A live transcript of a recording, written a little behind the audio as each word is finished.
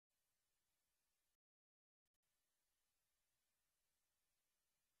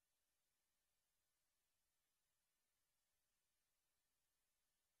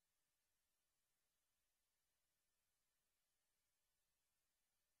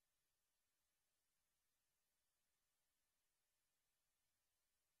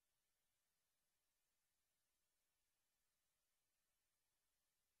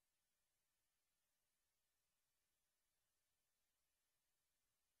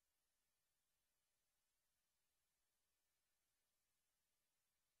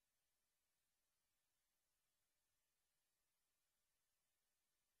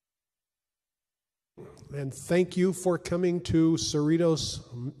And thank you for coming to Cerritos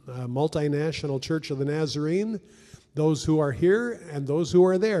Multinational Church of the Nazarene, those who are here and those who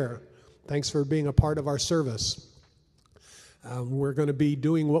are there. Thanks for being a part of our service. We're going to be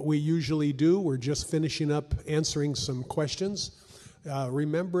doing what we usually do. We're just finishing up answering some questions.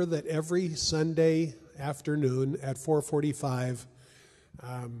 Remember that every Sunday afternoon at 4:45,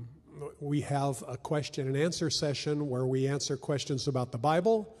 we have a question and answer session where we answer questions about the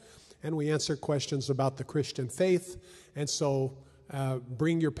Bible and we answer questions about the Christian faith. And so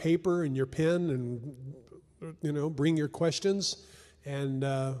bring your paper and your pen and, bring your questions. And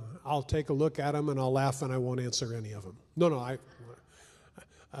I'll take a look at them and I'll laugh and I won't answer any of them.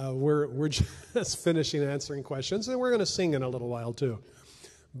 We're just finishing answering questions, and we're going to sing in a little while too.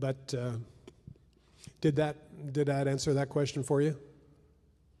 But did that answer that question for you?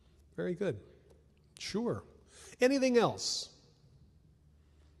 Very good. Sure. Anything else?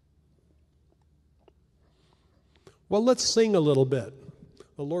 Well, let's sing a little bit.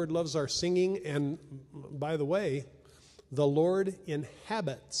 The Lord loves our singing, and by the way, the Lord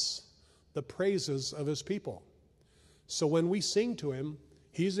inhabits the praises of his people. So when we sing to him,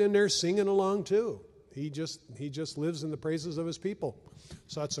 he's in there singing along too. He just lives in the praises of his people.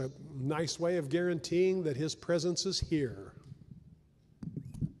 So that's a nice way of guaranteeing that his presence is here.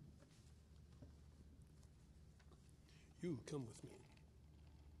 You come with me.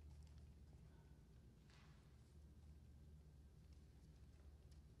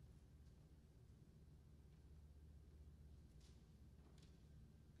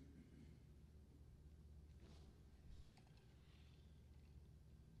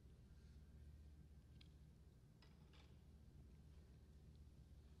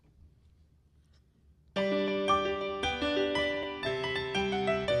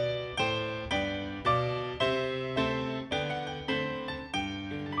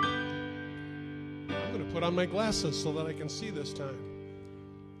 Put on my glasses so that I can see this time.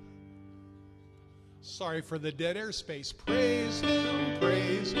 Sorry for the dead airspace. Praise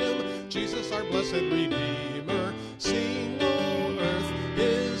him, Jesus our blessed Redeemer. Sing, O earth,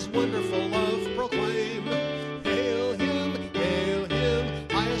 his wonderful love proclaim. Hail him,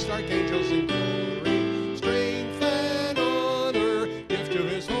 highest archangels in glory. Strength and honor give to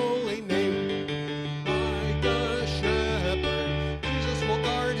his holy name. Like a shepherd, Jesus will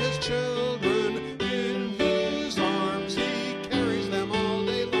guard his children.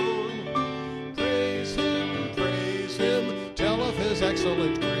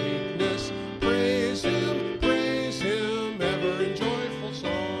 Excellent greatness, praise him ever in joyful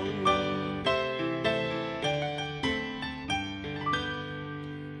song.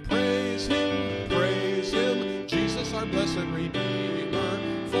 Praise him, Jesus our blessed Redeemer.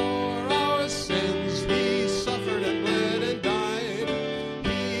 For our sins he suffered and bled and died.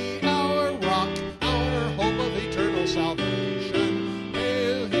 He our rock, our hope of eternal salvation.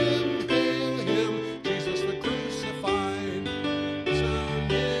 Hail him, Jesus the crucified.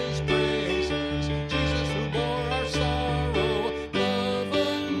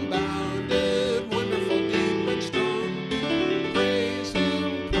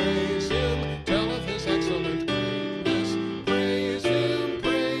 Praise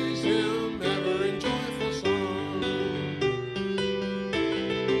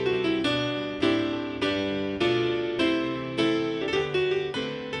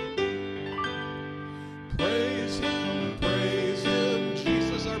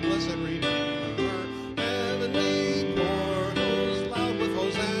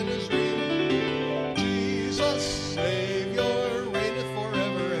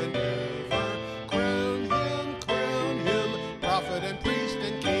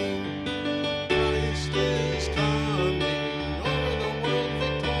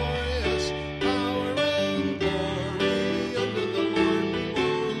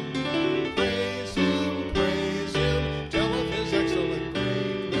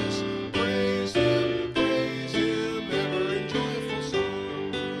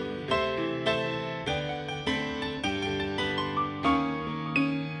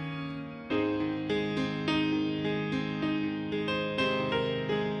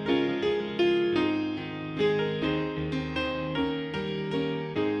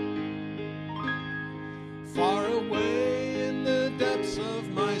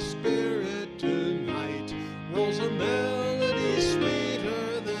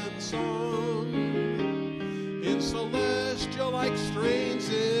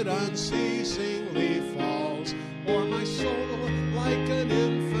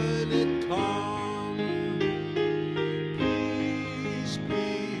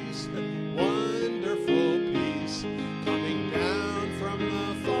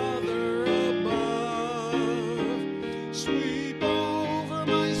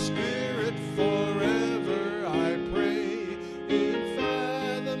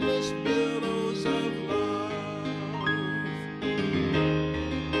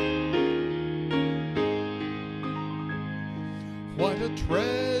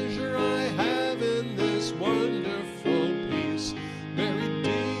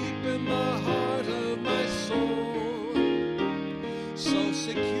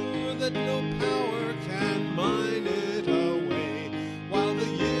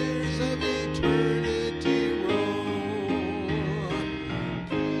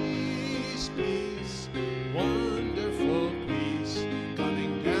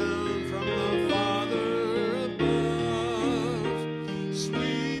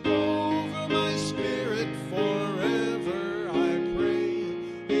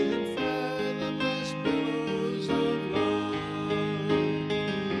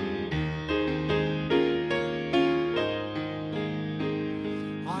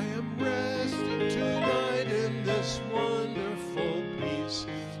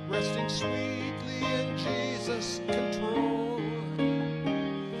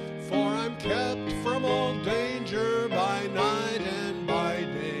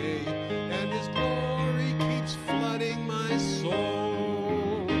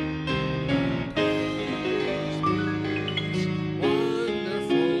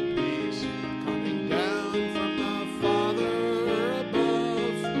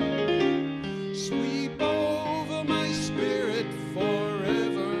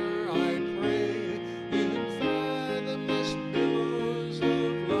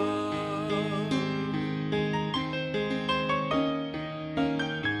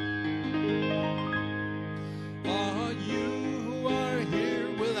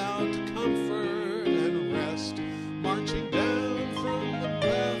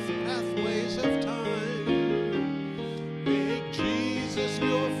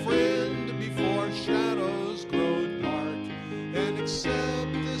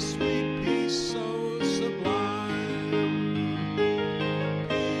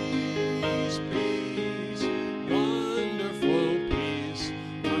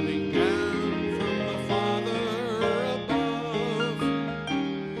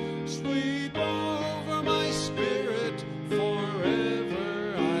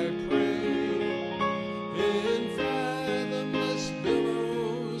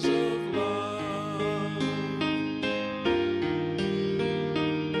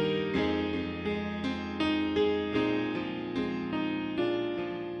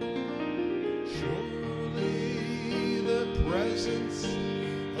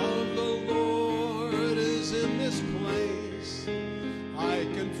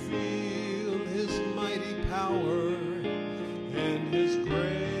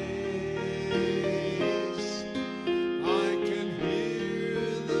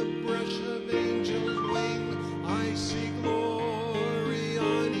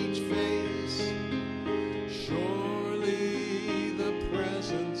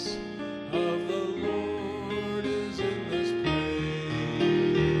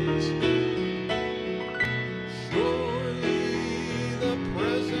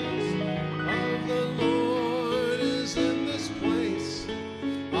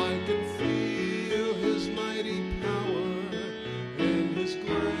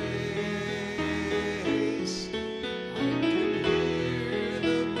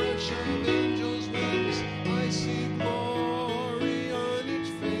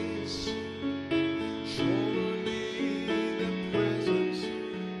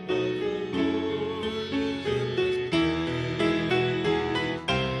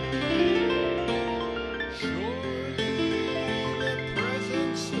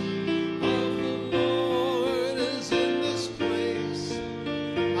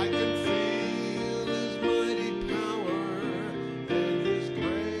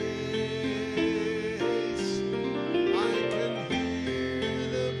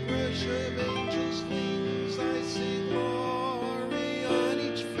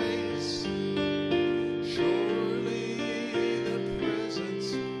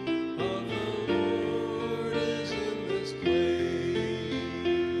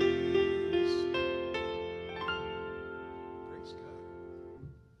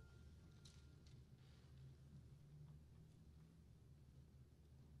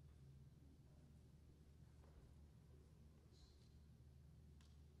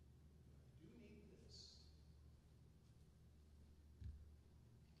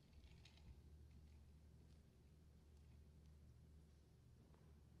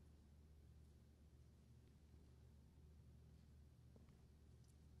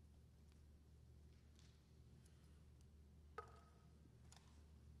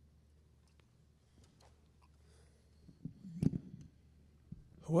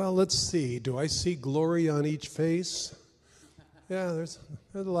Well, let's see. Do I see glory on each face? Yeah, there's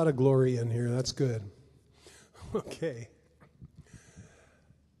a lot of glory in here. That's good. Okay.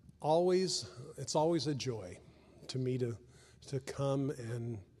 It's always a joy to me to come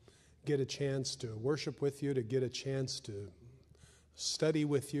and get a chance to worship with you, to get a chance to study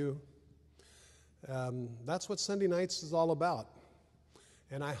with you. That's what Sunday nights is all about.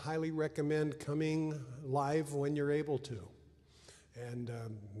 And I highly recommend coming live when you're able to. And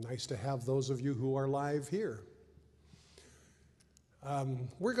nice to have those of you who are live here.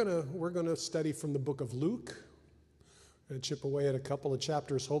 We're gonna study from the book of Luke. And chip away at a couple of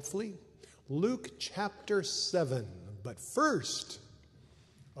chapters, hopefully. Luke chapter 7. But first,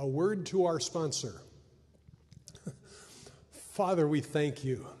 a word to our sponsor. Father, we thank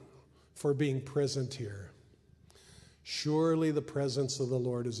you for being present here. Surely the presence of the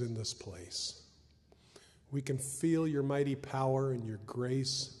Lord is in this place. We can feel your mighty power and your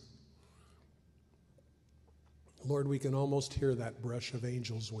grace. Lord, we can almost hear that brush of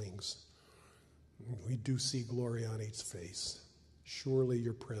angels' wings. We do see glory on each face. Surely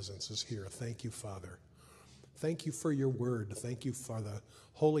your presence is here. Thank you, Father. Thank you for your word. Thank you for the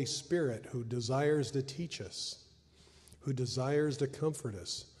Holy Spirit who desires to teach us, who desires to comfort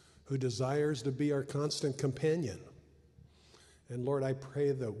us, who desires to be our constant companion. And Lord, I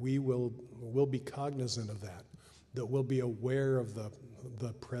pray that we will be cognizant of that we'll be aware of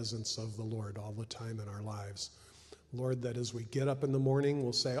the presence of the Lord all the time in our lives. Lord, that as we get up in the morning,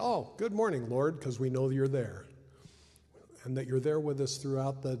 we'll say, oh, good morning, Lord, because we know you're there. And that you're there with us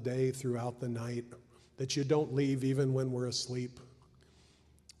throughout the day, throughout the night, that you don't leave even when we're asleep.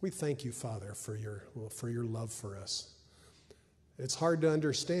 We thank you, Father, for your love for us. It's hard to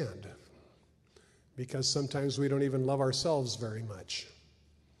understand because sometimes we don't even love ourselves very much.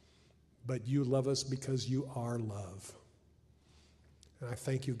 But you love us because you are love. And I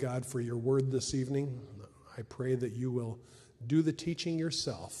thank you, God, for your word this evening. I pray that you will do the teaching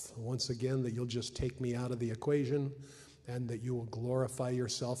yourself. Once again, that you'll just take me out of the equation and that you will glorify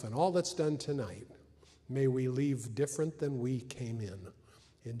yourself in all that's done tonight. May we leave different than we came in.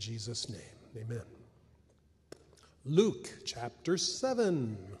 In Jesus' name, amen. Luke chapter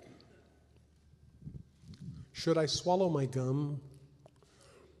 7. Should I swallow my gum?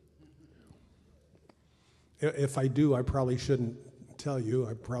 If I do, I probably shouldn't tell you.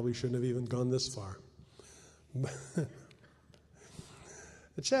 I probably shouldn't have even gone this far.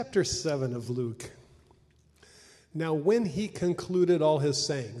 Chapter 7 of Luke. Now, when he concluded all his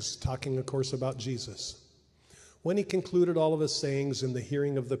sayings, talking, of course, about Jesus, when he concluded all of his sayings in the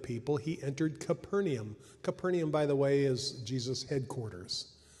hearing of the people, he entered Capernaum. Capernaum, by the way, is Jesus'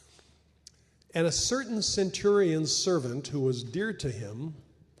 headquarters. And a certain centurion's servant, who was dear to him,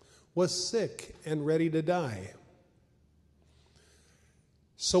 was sick and ready to die.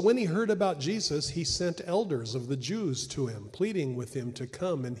 So when he heard about Jesus, he sent elders of the Jews to him, pleading with him to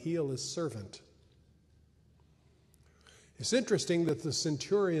come and heal his servant. It's interesting that the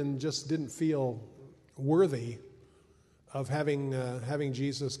centurion just didn't feel worthy of having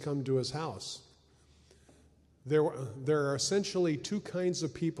Jesus come to his house. There are essentially two kinds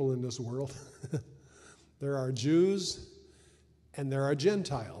of people in this world. There are Jews and there are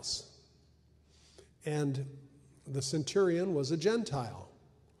Gentiles. And the centurion was a Gentile.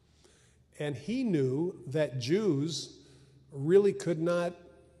 And he knew that Jews really could not,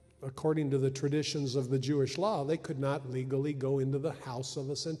 according to the traditions of the Jewish law, they could not legally go into the house of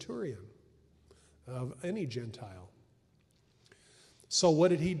a centurion, of any Gentile. So what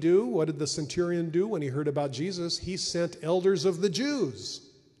did he do? What did the centurion do when he heard about Jesus? He sent elders of the Jews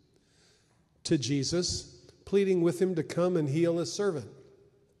to Jesus, pleading with him to come and heal his servant.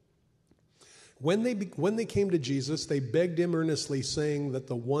 When they came to Jesus, they begged him earnestly, saying that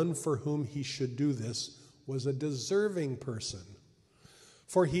the one for whom he should do this was a deserving person.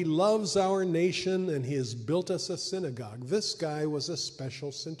 For he loves our nation and he has built us a synagogue. This guy was a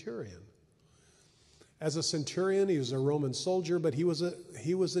special centurion. As a centurion, he was a Roman soldier, but he was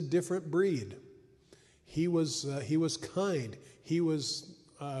a different breed. He was kind. He was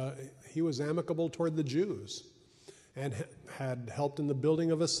amicable toward the Jews, and had helped in the building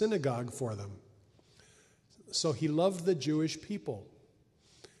of a synagogue for them. So he loved the Jewish people,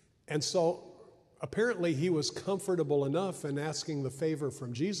 and so apparently he was comfortable enough in asking the favor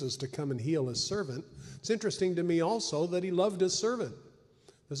from Jesus to come and heal his servant. It's interesting to me also that he loved his servant.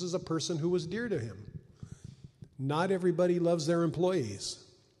 This is a person who was dear to him. Not everybody loves their employees,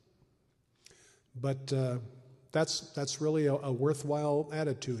 but that's really a worthwhile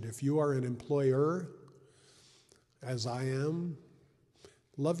attitude. If you are an employer, as I am,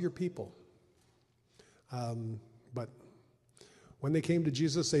 love your people. But when they came to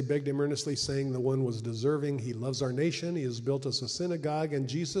Jesus, they begged him earnestly, saying the one was deserving. He loves our nation. He has built us a synagogue. And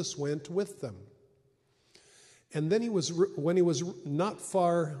Jesus went with them. And then when he was not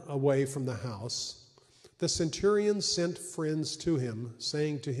far away from the house, the centurion sent friends to him,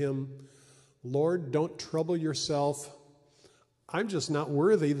 saying to him, Lord, don't trouble yourself. I'm just not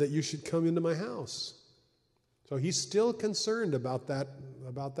worthy that you should come into my house. So he's still concerned about that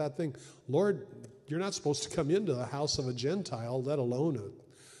thing. Lord, you're not supposed to come into the house of a Gentile, let alone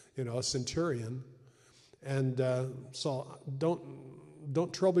a centurion. And so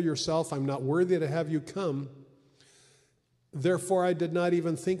don't trouble yourself. I'm not worthy to have you come. Therefore, I did not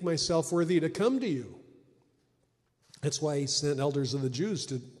even think myself worthy to come to you. That's why he sent elders of the Jews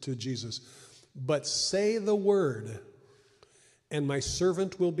to Jesus. But say the word, and my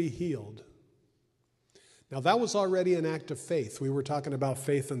servant will be healed. Now, that was already an act of faith. We were talking about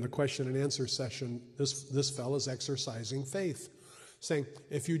faith in the question and answer session. This fellow's exercising faith, saying,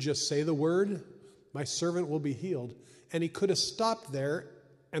 if you just say the word, my servant will be healed. And he could have stopped there,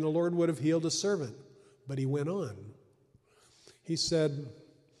 and the Lord would have healed his servant. But he went on. He said,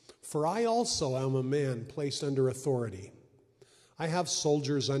 for I also am a man placed under authority. I have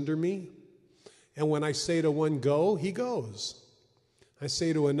soldiers under me, and when I say to one, go, he goes. I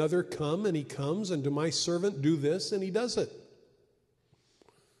say to another, come, and he comes, and to my servant, do this, and he does it.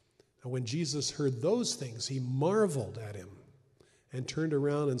 And when Jesus heard those things, he marveled at him and turned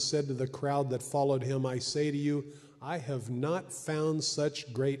around and said to the crowd that followed him, I say to you, I have not found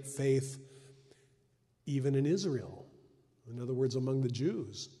such great faith even in Israel. In other words, among the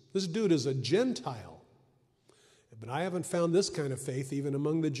Jews. This dude is a Gentile, but I haven't found this kind of faith even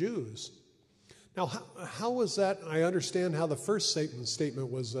among the Jews. Now, how was that? I understand how the first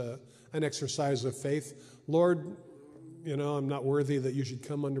statement was an exercise of faith. Lord, I'm not worthy that you should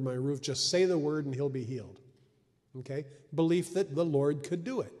come under my roof. Just say the word and he'll be healed. Okay? Belief that the Lord could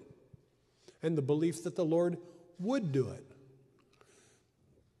do it. And the belief that the Lord would do it.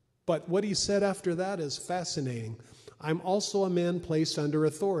 But what he said after that is fascinating. I'm also a man placed under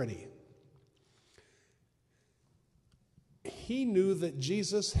authority. He knew that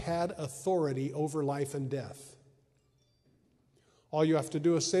Jesus had authority over life and death. All you have to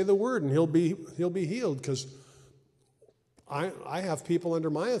do is say the word and he'll be healed, because I have people under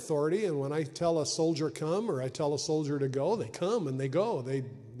my authority, and when I tell a soldier come or I tell a soldier to go, they come and they go.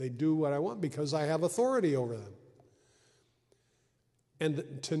 They do what I want because I have authority over them.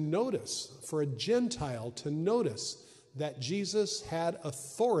 And to notice, for a Gentile to notice that Jesus had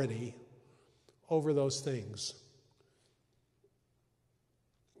authority over those things.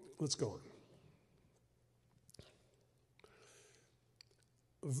 Let's go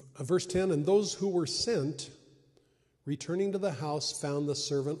on. Verse 10, and those who were sent, returning to the house, found the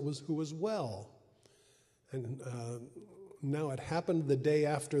servant who was well. And now it happened the day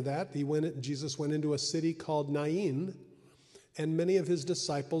after that, Jesus went into a city called Nain, and many of his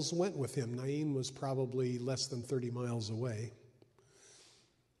disciples went with him. Nain was probably less than 30 miles away.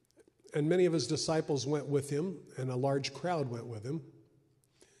 And many of his disciples went with him, and a large crowd went with him.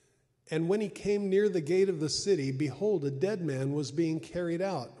 And when he came near the gate of the city, behold, a dead man was being carried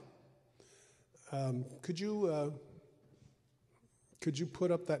out. Could you Could you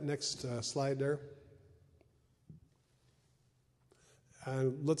put up that next slide there?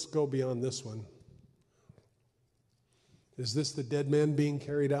 Let's go beyond this one. Is this the dead man being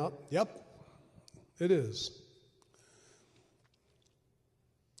carried out? Yep, it is.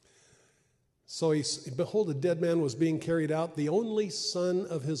 So behold, a dead man was being carried out, the only son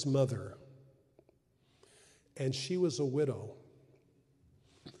of his mother, and she was a widow.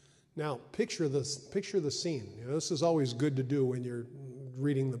 Now, picture the scene. You know, this is always good to do when you're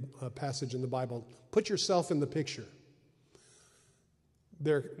reading the passage in the Bible. Put yourself in the picture.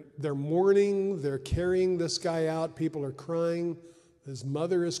 They're mourning. They're carrying this guy out. People are crying. His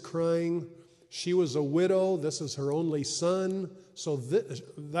mother is crying. She was a widow. This is her only son. So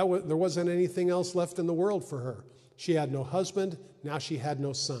there wasn't anything else left in the world for her. She had no husband. Now she had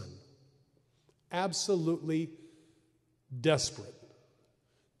no son. Absolutely desperate.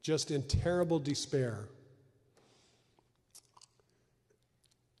 Just in terrible despair.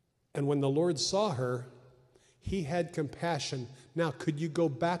 And when the Lord saw her, he had compassion. Now, could you go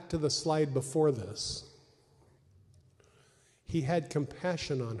back to the slide before this? He had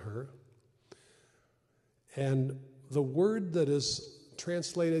compassion on her. And the word that is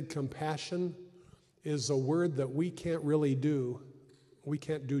translated compassion is a word that we can't really do. We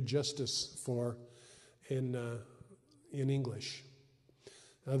can't do justice for in English.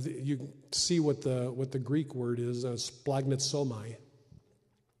 You see what the Greek word is, splagnetsomai.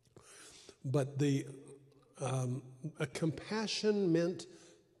 But a compassion meant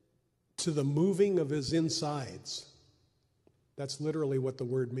to the moving of his insides. That's literally what the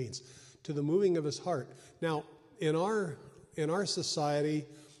word means. To the moving of his heart. Now, in our society,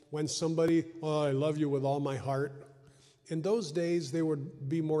 when somebody, oh, I love you with all my heart, in those days they would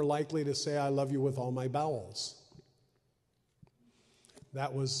be more likely to say, I love you with all my bowels.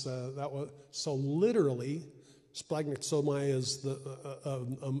 That was so literally, splagnetsomai is the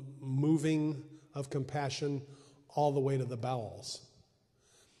moving of compassion all the way to the bowels.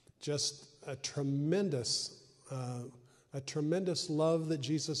 Just a tremendous love that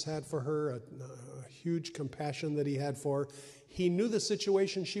Jesus had for her, a huge compassion that he had for her. He knew the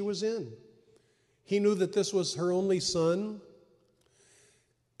situation she was in. He knew that this was her only son,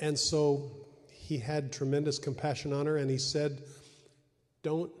 and so he had tremendous compassion on her, and he said,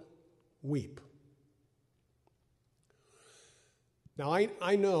 don't weep. Now,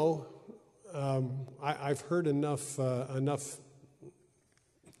 I know, I've heard enough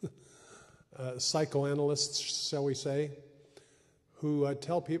psychoanalysts, shall we say, who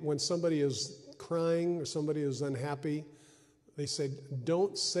tell people when somebody is crying or somebody is unhappy, they say,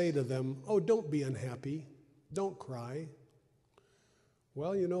 don't say to them, oh, don't be unhappy, don't cry.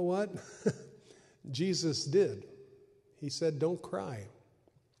 Well, you know what? Jesus did. He said, don't cry.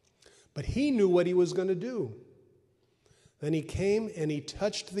 But he knew what he was going to do. Then he came and he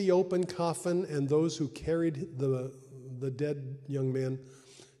touched the open coffin, and those who carried the dead young man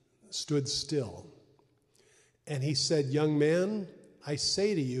stood still. And he said, young man, I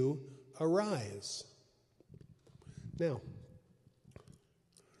say to you, arise. Now,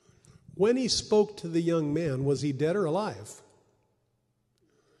 when he spoke to the young man, was he dead or alive?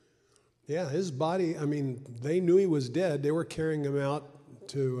 Yeah, his body, I mean, they knew he was dead. They were carrying him out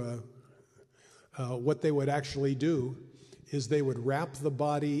to what they would actually do is they would wrap the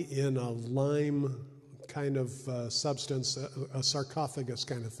body in a lime kind of substance, a sarcophagus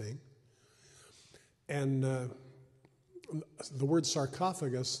kind of thing. And the word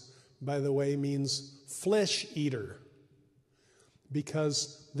sarcophagus, by the way, means flesh eater,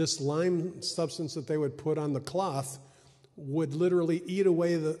 because this lime substance that they would put on the cloth would literally eat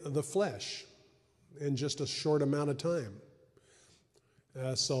away the flesh in just a short amount of time.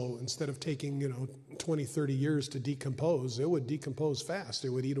 So instead of taking, 20, 30 years to decompose, it would decompose fast. It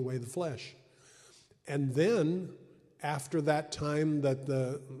would eat away the flesh. And then after that time that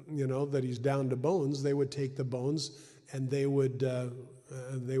that he's down to bones, they would take the bones and they would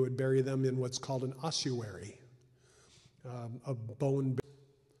bury them in what's called an ossuary, a bone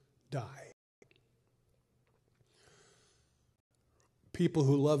die. People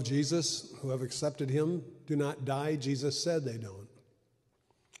who love Jesus, who have accepted him, do not die. Jesus said they don't.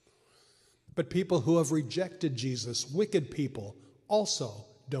 But people who have rejected Jesus, wicked people, also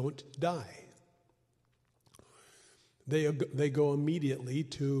don't die. They go immediately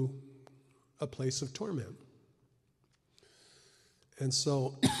to a place of torment. And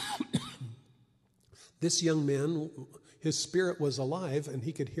so this young man, his spirit was alive and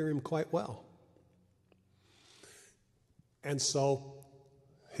he could hear him quite well. And so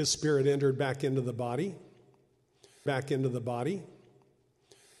his spirit entered back into the body,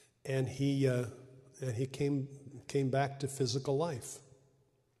 and he came came back to physical life.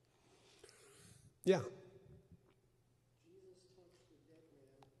 Yeah.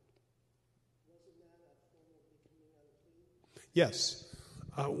 Yes.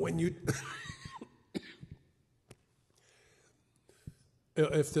 When you,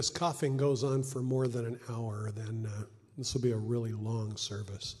 if this coughing goes on for more than an hour, then this will be a really long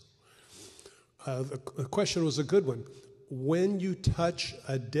service. The question was a good one. When you touch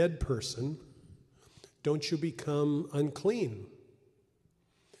a dead person, don't you become unclean?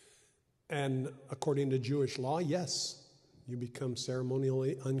 And according to Jewish law, yes, you become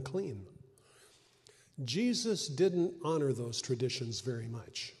ceremonially unclean. Jesus didn't honor those traditions very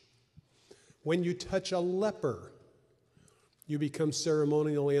much. When you touch a leper, you become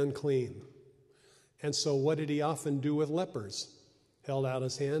ceremonially unclean. And so what did he often do with lepers? Held out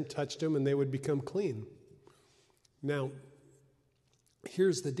his hand, touched them, and they would become clean. Now,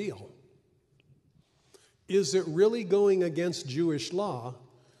 here's the deal. Is it really going against Jewish law?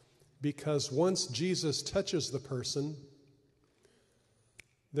 Because once Jesus touches the person,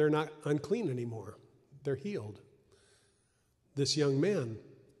 they're not unclean anymore. They're healed. This young man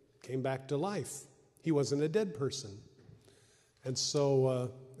came back to life. He wasn't a dead person. And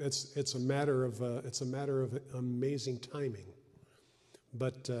so it's a matter of amazing timing.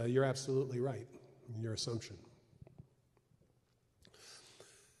 But you're absolutely right in your assumption.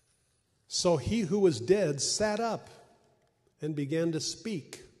 So he who was dead sat up and began to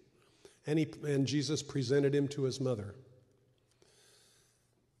speak. And Jesus presented him to his mother.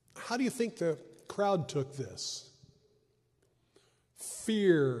 How do you think the crowd took this?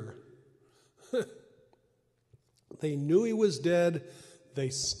 Fear. They knew he was dead. They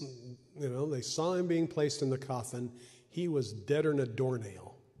saw him being placed in the coffin. He was deader than a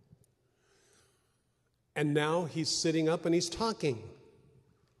doornail. And now he's sitting up and he's talking.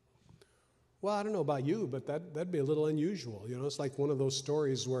 Well, I don't know about you, but that'd be a little unusual. You know, it's like one of those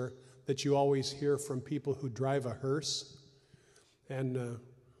stories that you always hear from people who drive a hearse. And,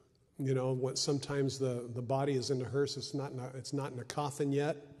 sometimes the body is in the hearse. It's not in a coffin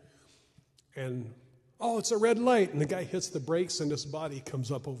yet. And, oh, it's a red light. And the guy hits the brakes and this body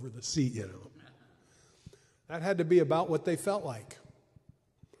comes up over the seat, That had to be about what they felt like.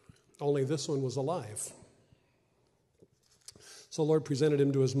 Only this one was alive. So the Lord presented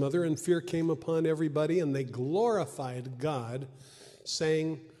him to his mother, and fear came upon everybody, and they glorified God,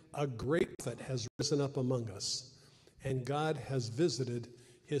 saying, a great prophet has risen up among us, and God has visited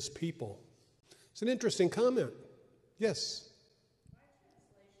his people. It's an interesting comment. Yes? My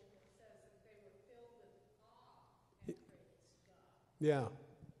translation, it says that they were filled with awe and praised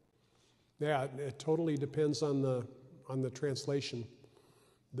God. Yeah, it totally depends on the translation.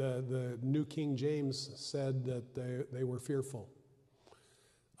 The New King James said that they were fearful.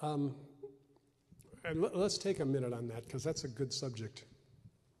 And let's take a minute on that because that's a good subject.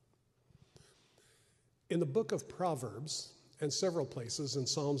 In the book of Proverbs, and several places, in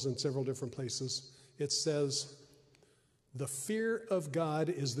Psalms and several different places, it says, the fear of God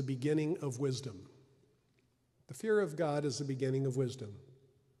is the beginning of wisdom. The fear of God is the beginning of wisdom.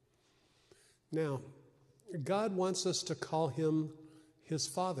 Now, God wants us to call him his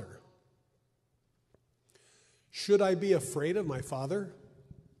Father. Should I be afraid of my Father?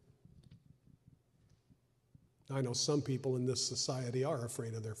 I know some people in this society are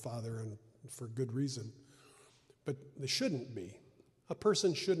afraid of their father, and for good reason. But they shouldn't be. A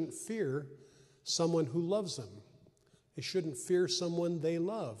person shouldn't fear someone who loves them. They shouldn't fear someone they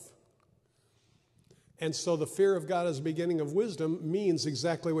love. And so the fear of God as the beginning of wisdom means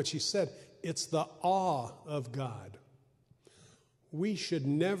exactly what she said. It's the awe of God. We should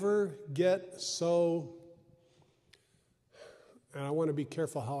never get so, and I want to be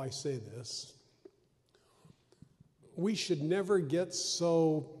careful how I say this, we should never get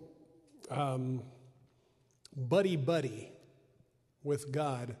so buddy-buddy with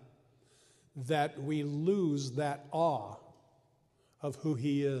God that we lose that awe of who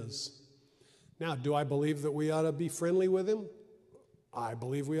he is. Now, do I believe that we ought to be friendly with him? I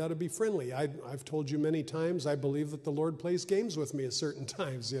believe we ought to be friendly. I've told you many times, I believe that the Lord plays games with me at certain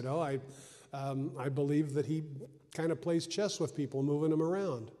times, I believe that he kind of plays chess with people, moving them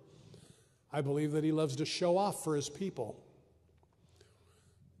around. I believe that he loves to show off for his people.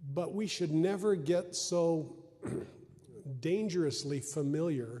 But we should never get so dangerously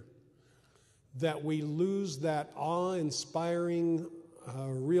familiar that we lose that awe-inspiring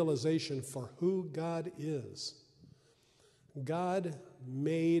realization for who God is. God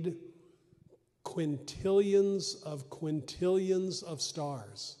made quintillions of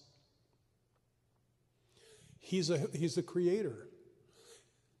stars. He's a creator.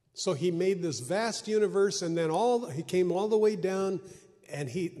 So he made this vast universe, and then he came all the way down, and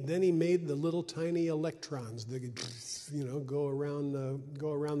then he made the little tiny electrons that go around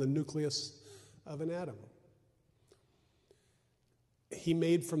the nucleus of an atom. He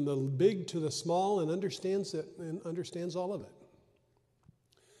made from the big to the small and understands it and understands all of it.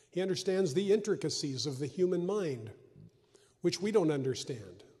 He understands the intricacies of the human mind, which we don't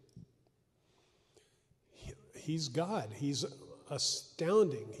understand. He's God. He's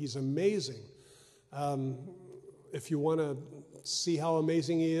astounding. He's amazing. If you want to see how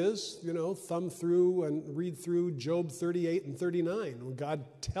amazing he is, thumb through and read through Job 38 and 39, when God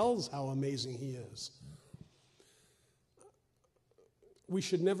tells how amazing he is. We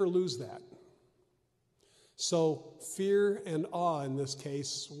should never lose that. So fear and awe in this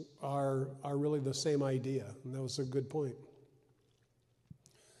case are really the same idea, and that was a good point.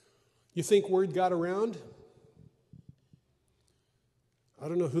 You think word got around? I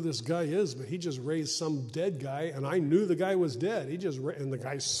don't know who this guy is, but he just raised some dead guy, and I knew the guy was dead. And the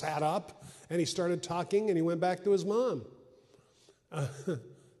guy sat up, and he started talking, and he went back to his mom.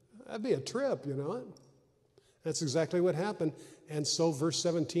 That'd be a trip, That's exactly what happened. And so, verse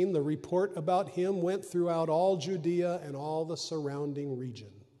 17, the report about him went throughout all Judea and all the surrounding region.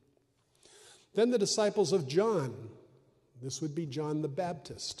 Then the disciples of John, this would be John the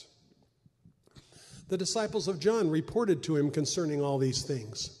Baptist, the disciples of John reported to him concerning all these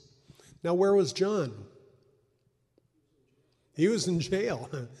things. Now, where was John? He was in jail.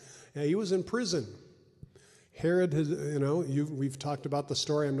 He was in prison. Herod, we've talked about the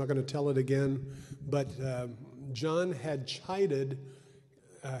story. I'm not going to tell it again. But John had chided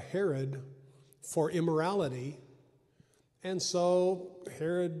Herod for immorality. And so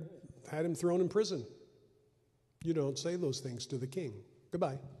Herod had him thrown in prison. You don't say those things to the king.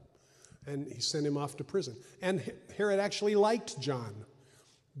 Goodbye. And he sent him off to prison. And Herod actually liked John,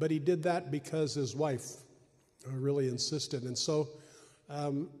 but he did that because his wife really insisted. And so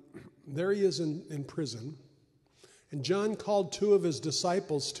there he is in prison. And John called 2 of his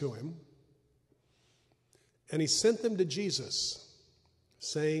disciples to him, and he sent them to Jesus,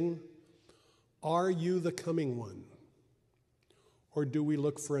 saying, "Are you the coming one, or do we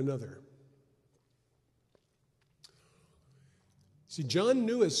look for another?" See, John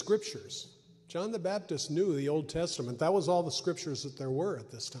knew his scriptures. John the Baptist knew the Old Testament. That was all the scriptures that there were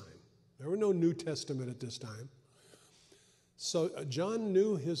at this time. There were no New Testament at this time. So John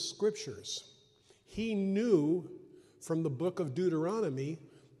knew his scriptures. He knew from the book of Deuteronomy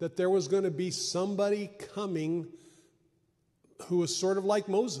that there was going to be somebody coming who was sort of like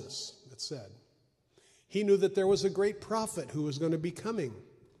Moses, it said. He knew that there was a great prophet who was going to be coming.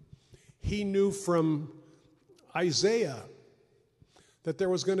 He knew from Isaiah that there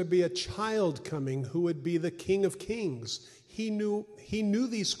was going to be a child coming who would be the King of Kings. He knew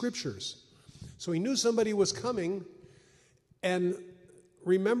these scriptures. So he knew somebody was coming. And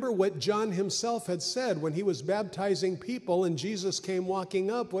remember what John himself had said when he was baptizing people and Jesus came walking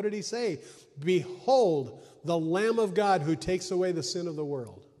up. What did he say? "Behold, the Lamb of God who takes away the sin of the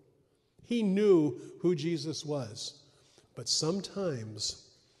world." He knew who Jesus was. But sometimes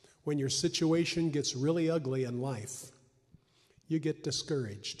when your situation gets really ugly in life, you get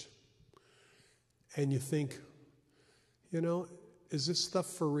discouraged. And you think, is this stuff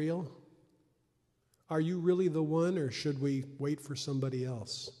for real? Are you really the one, or should we wait for somebody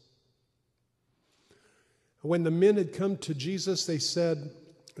else? When the men had come to Jesus, they said,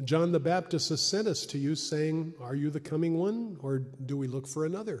 "John the Baptist has sent us to you, saying, 'Are you the coming one, or do we look for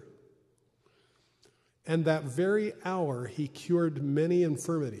another?' And that very hour he cured many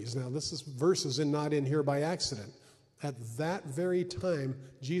infirmities." Now, verse is not in here by accident. At that very time,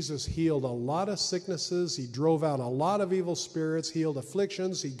 Jesus healed a lot of sicknesses. He drove out a lot of evil spirits, healed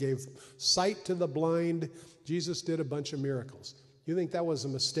afflictions. He gave sight to the blind. Jesus did a bunch of miracles. You think that was a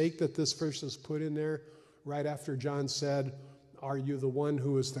mistake that this verse is put in there right after John said, "Are you the one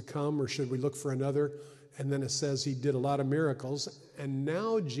who is to come, or should we look for another?" And then it says he did a lot of miracles. And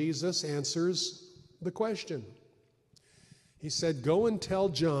now Jesus answers the question. He said, "Go and tell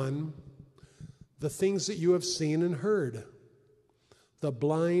John the things that you have seen and heard. The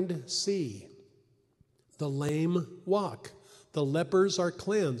blind see, the lame walk, the lepers are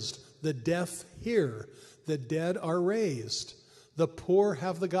cleansed, the deaf hear, the dead are raised, the poor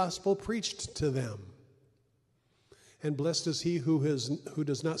have the gospel preached to them. And blessed is he who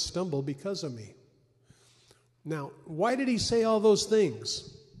does not stumble because of me." Now, why did he say all those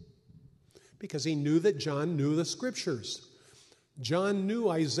things? Because he knew that John knew the scriptures. John knew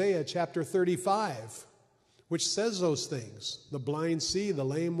Isaiah chapter 35, which says those things. The blind see, the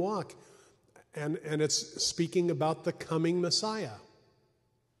lame walk. And it's speaking about the coming Messiah.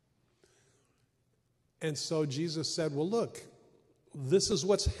 And so Jesus said, well, look, this is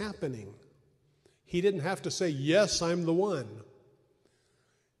what's happening. He didn't have to say, yes, I'm the one.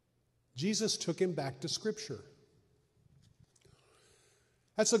 Jesus took him back to Scripture.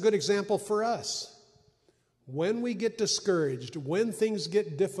 That's a good example for us. When we get discouraged, when things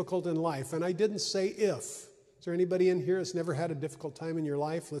get difficult in life, and I didn't say if. Is there anybody in here that's never had a difficult time in your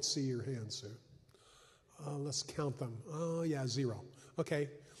life? Let's see your hands, sir. Let's count them. Oh, yeah, 0. Okay.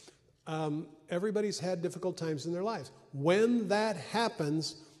 Everybody's had difficult times in their lives. When that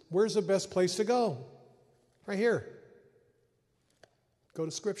happens, where's the best place to go? Right here. Go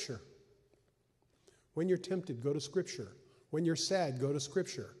to Scripture. When you're tempted, go to Scripture. When you're sad, go to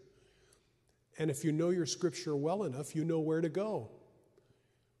Scripture. And if you know your Scripture well enough, you know where to go.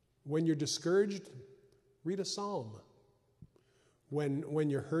 When you're discouraged, read a psalm. When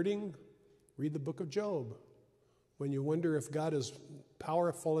you're hurting, read the book of Job. When you wonder if God is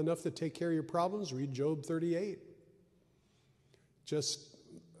powerful enough to take care of your problems, read Job 38. Just,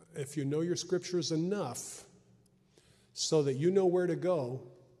 if you know your Scriptures enough so that you know where to go,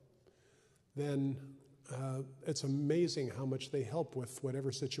 then it's amazing how much they help with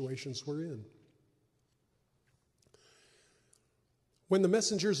whatever situations we're in. When the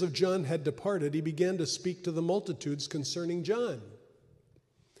messengers of John had departed, he began to speak to the multitudes concerning John.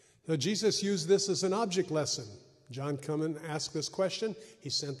 Now, Jesus used this as an object lesson. John come and ask this question. He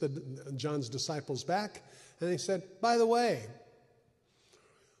sent John's disciples back, and they said, by the way,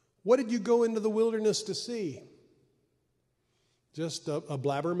 what did you go into the wilderness to see? Just a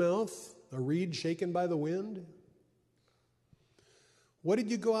blabbermouth, a reed shaken by the wind? What did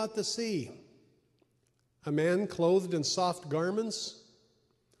you go out to see? A man clothed in soft garments?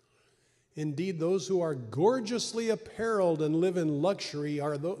 Indeed, those who are gorgeously apparelled and live in luxury,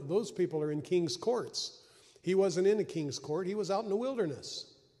 those people are in king's courts. He wasn't in a king's court. He was out in the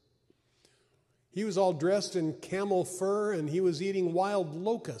wilderness. He was all dressed in camel fur, and he was eating wild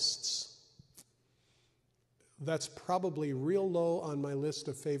locusts. That's probably real low on my list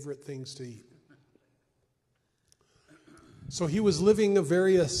of favorite things to eat. So he was living a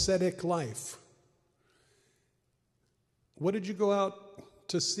very ascetic life. What did you go out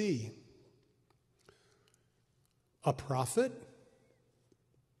to see? A prophet?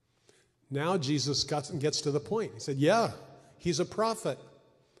 Now Jesus gets to the point. He said, yeah, he's a prophet.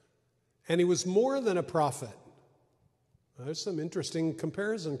 And he was more than a prophet. There's some interesting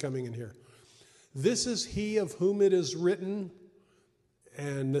comparison coming in here. This is he of whom it is written,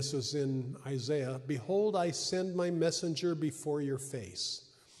 and this is in Isaiah, behold, I send my messenger before your face,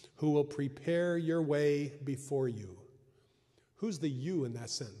 who will prepare your way before you. Who's the you in that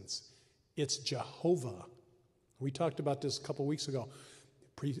sentence? It's Jehovah. We talked about this a couple weeks ago.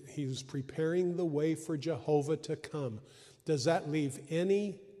 He was preparing the way for Jehovah to come. Does that leave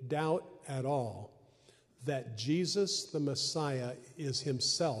any doubt at all that Jesus, the Messiah, is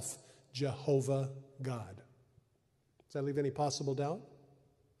himself Jehovah God? Does that leave any possible doubt?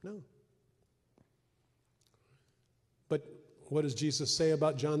 No. But what does Jesus say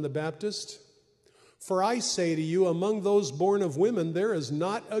about John the Baptist? For I say to you, among those born of women, there is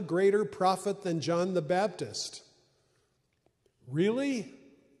not a greater prophet than John the Baptist. Really?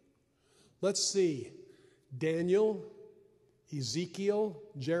 Let's see. Daniel, Ezekiel,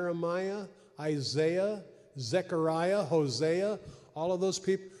 Jeremiah, Isaiah, Zechariah, Hosea, all of those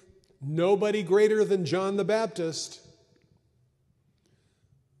people. Nobody greater than John the Baptist.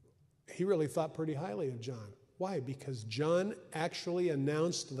 He really thought pretty highly of John. Why? Because John actually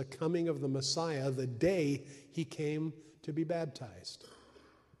announced the coming of the Messiah the day he came to be baptized.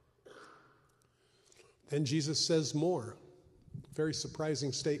 Then Jesus says more. Very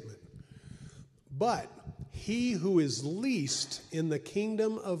surprising statement. But he who is least in the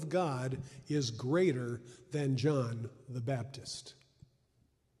kingdom of God is greater than John the Baptist.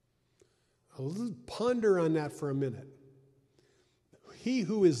 I'll ponder on that for a minute. He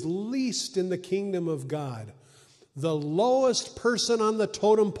who is least in the kingdom of God, the lowest person on the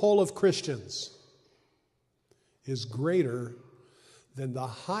totem pole of Christians, is greater than the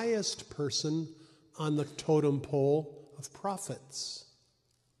highest person on the totem pole of prophets,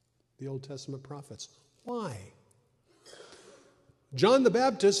 the Old Testament prophets. Why? John the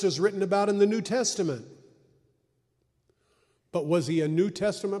Baptist is written about in the New Testament. But was he a New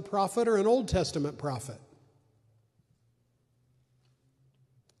Testament prophet or an Old Testament prophet?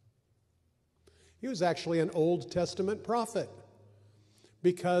 He was actually an Old Testament prophet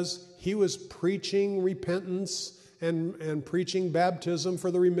because he was preaching repentance and preaching baptism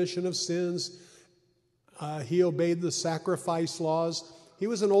for the remission of sins. He obeyed the sacrifice laws. He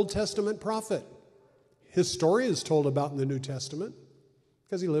was an Old Testament prophet. His story is told about in the New Testament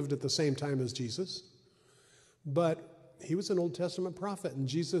because he lived at the same time as Jesus. But he was an Old Testament prophet, and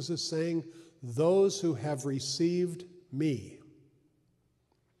Jesus is saying, those who have received me,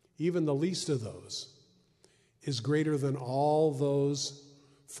 even the least of those, is greater than all those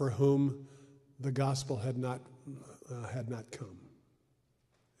for whom the gospel had not come.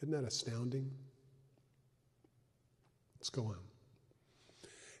 Isn't that astounding? Let's go on.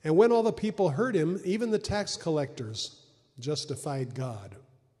 And when all the people heard him, even the tax collectors justified God,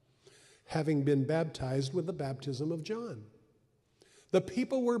 having been baptized with the baptism of John. The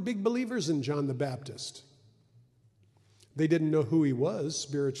people were big believers in John the Baptist. They didn't know who he was,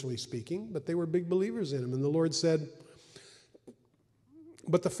 spiritually speaking, but they were big believers in him. And the Lord said,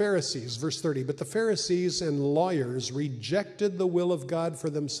 but the Pharisees, verse 30, but the Pharisees and lawyers rejected the will of God for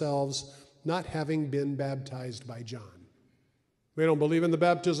themselves, not having been baptized by John. We don't believe in the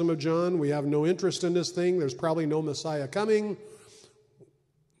baptism of John. We have no interest in this thing. There's probably no Messiah coming.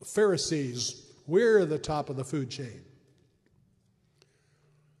 Pharisees, we're the top of the food chain.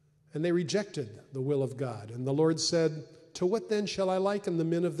 And they rejected the will of God. And the Lord said, to what then shall I liken the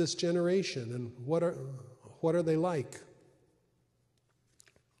men of this generation? And what are they like?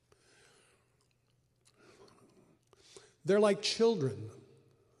 They're like children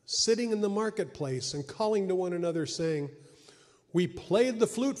sitting in the marketplace and calling to one another, saying, we played the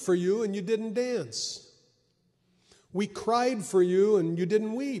flute for you and you didn't dance. We cried for you and you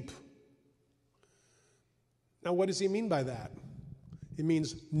didn't weep. Now, what does he mean by that? It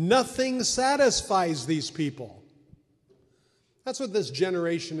means nothing satisfies these people. That's what this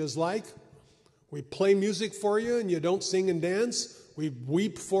generation is like. We play music for you and you don't sing and dance. We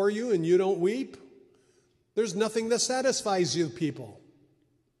weep for you and you don't weep. There's nothing that satisfies you people.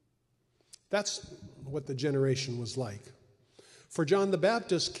 That's what the generation was like. For John the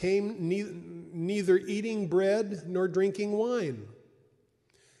Baptist came neither eating bread nor drinking wine.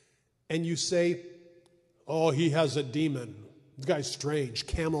 And you say, oh, he has a demon. The guy's strange.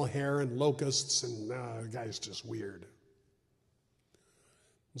 Camel hair and locusts, and the guy's just weird.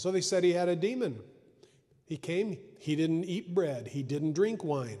 And so they said he had a demon. He came, he didn't eat bread, he didn't drink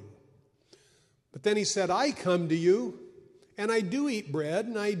wine. But then he said, I come to you, and I do eat bread,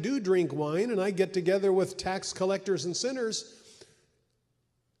 and I do drink wine, and I get together with tax collectors and sinners.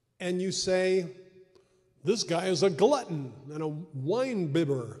 And you say, this guy is a glutton and a wine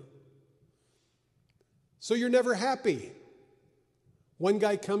bibber. So you're never happy. One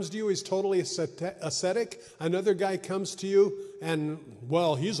guy comes to you, he's totally ascetic. Another guy comes to you, and,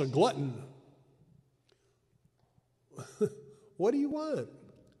 well, he's a glutton. What do you want?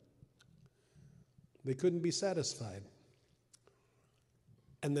 They couldn't be satisfied.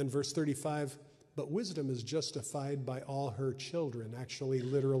 And then verse 35, but wisdom is justified by all her children. Actually,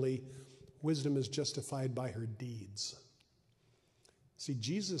 literally, wisdom is justified by her deeds. See,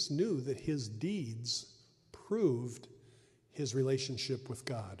 Jesus knew that his deeds proved his relationship with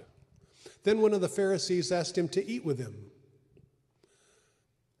God. Then one of the Pharisees asked him to eat with him.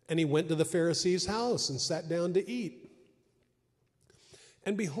 And he went to the Pharisee's house and sat down to eat.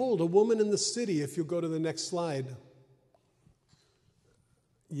 And behold, a woman in the city, if you go to the next slide.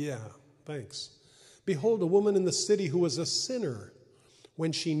 Yeah, thanks. Behold, a woman in the city who was a sinner,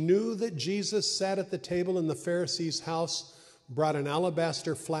 when she knew that Jesus sat at the table in the Pharisee's house, brought an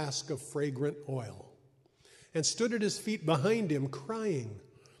alabaster flask of fragrant oil and stood at his feet behind him, crying.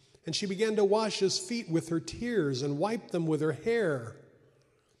 And she began to wash his feet with her tears and wiped them with her hair.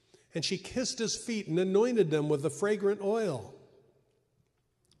 And she kissed his feet and anointed them with the fragrant oil.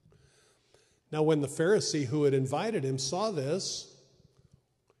 Now, when the Pharisee who had invited him saw this,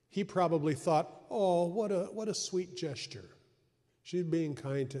 he probably thought, oh, what a sweet gesture. She's being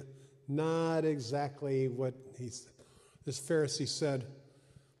kind to, not exactly what he said. This Pharisee said,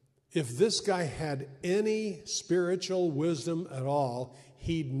 if this guy had any spiritual wisdom at all,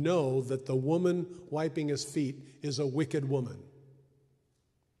 he'd know that the woman wiping his feet is a wicked woman.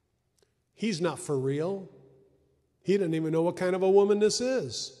 He's not for real. He didn't even know what kind of a woman this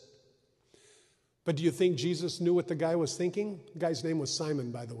is. But do you think Jesus knew what the guy was thinking? The guy's name was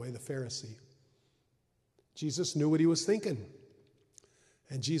Simon, by the way, the Pharisee. Jesus knew what he was thinking.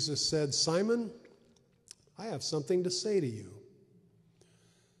 And Jesus said, Simon, I have something to say to you.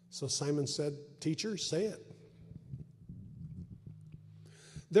 So Simon said, teacher, say it.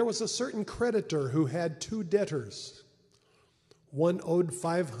 There was a certain creditor who had 2 debtors. One owed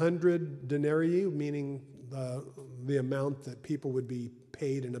 500 denarii, meaning the amount that people would be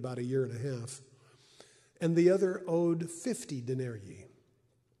paid in about a year and a half. And the other owed 50 denarii.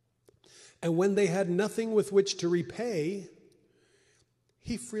 And when they had nothing with which to repay,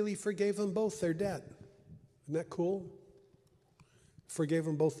 he freely forgave them both their debt. Isn't that cool? Forgave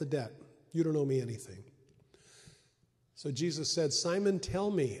them both the debt. You don't owe me anything. So Jesus said, Simon,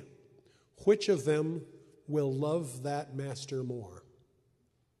 tell me, which of them will love that master more?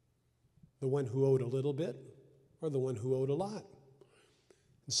 The one who owed a little bit or the one who owed a lot?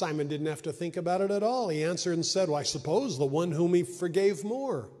 And Simon didn't have to think about it at all. He answered and said, well, I suppose the one whom he forgave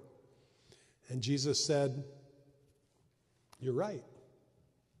more. And Jesus said, you're right.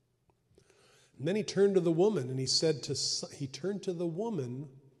 And then he turned to the woman and he turned to the woman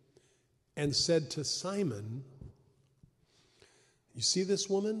and said to Simon, you see this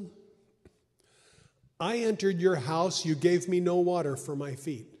woman? I entered your house, you gave me no water for my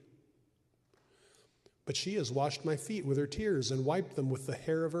feet. But she has washed my feet with her tears and wiped them with the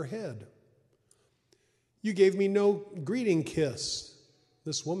hair of her head. You gave me no greeting kiss.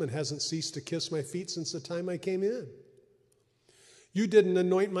 This woman hasn't ceased to kiss my feet since the time I came in. You didn't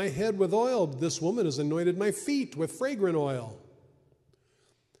anoint my head with oil. This woman has anointed my feet with fragrant oil.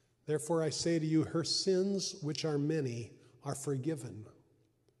 Therefore I say to you, her sins, which are many, are forgiven,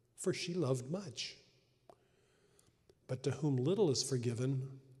 for she loved much. But to whom little is forgiven,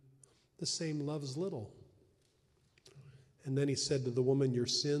 the same loves little. And then he said to the woman, your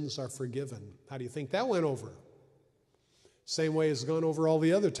sins are forgiven. How do you think that went over? Same way it's gone over all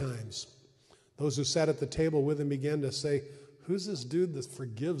the other times. Those who sat at the table with him began to say, who's this dude that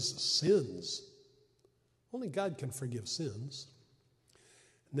forgives sins? Only God can forgive sins.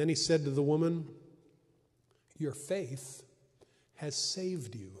 And then he said to the woman, your faith has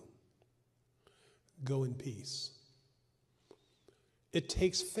saved you. Go in peace. It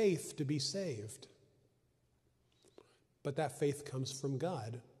takes faith to be saved. But that faith comes from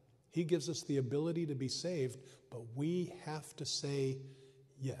God. He gives us the ability to be saved, but we have to say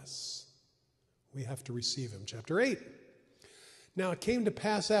yes. We have to receive him. Chapter 8. Now it came to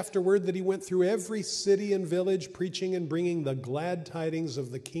pass afterward that he went through every city and village, preaching and bringing the glad tidings of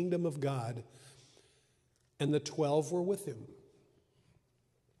the kingdom of God. And the 12 were with him.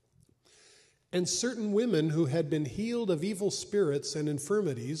 And certain women who had been healed of evil spirits and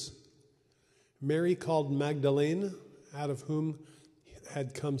infirmities, Mary called Magdalene, out of whom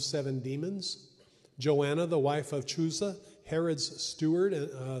had come 7 demons, Joanna, the wife of Chuza, Herod's steward,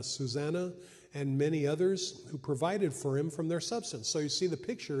 Susanna, and many others who provided for him from their substance. So you see, the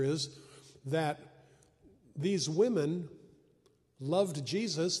picture is that these women loved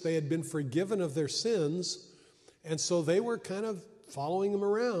Jesus. They had been forgiven of their sins, and so they were kind of following him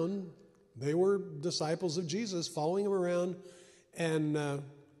around. They were disciples of Jesus, following him around. And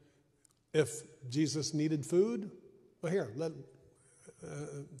if Jesus needed food, well, here,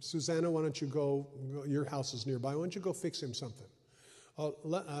 Susanna, why don't you go, your house is nearby, why don't you go fix him something?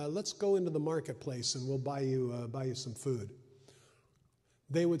 Let's go into the marketplace and we'll buy you some food.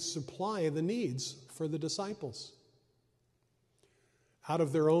 They would supply the needs for the disciples out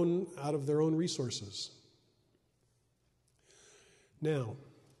of their own resources. Now,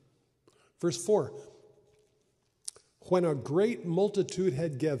 verse 4. When a great multitude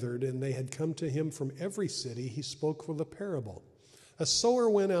had gathered and they had come to him from every city, he spoke with a parable. A sower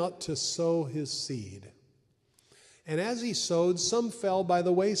went out to sow his seed. And as he sowed, some fell by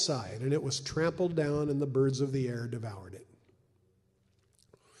the wayside, and it was trampled down, and the birds of the air devoured it.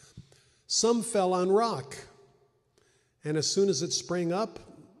 Some fell on rock, and as soon as it sprang up,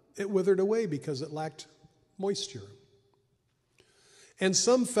 it withered away because it lacked moisture. And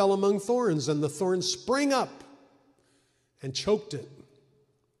some fell among thorns, and the thorns sprang up and choked it.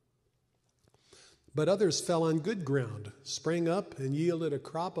 But others fell on good ground, sprang up, and yielded a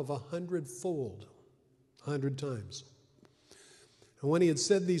crop of 100-fold, 100 times. And when he had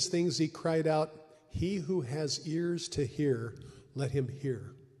said these things, he cried out, he who has ears to hear, let him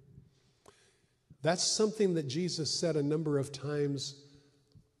hear. That's something that Jesus said a number of times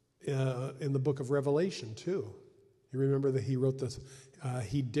in the book of Revelation, too. You remember that he wrote this,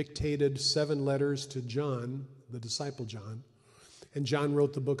 he dictated 7 letters to John, the disciple John, and John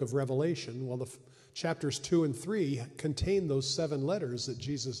wrote the book of Revelation. Well, the chapters 2 and 3 contain those 7 letters that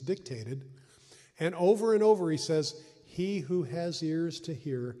Jesus dictated. And over he says, he who has ears to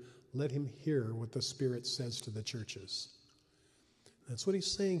hear, let him hear what the Spirit says to the churches. That's what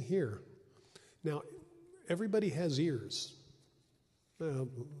he's saying here. Now, everybody has ears.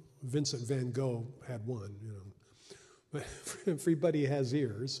 Vincent van Gogh had one, you know. But everybody has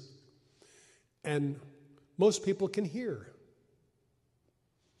ears. And most people can hear.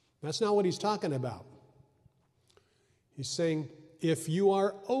 That's not what he's talking about. He's saying, if you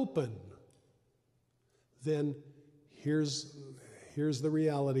are open, then here's the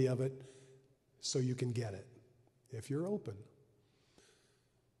reality of it so you can get it, if you're open.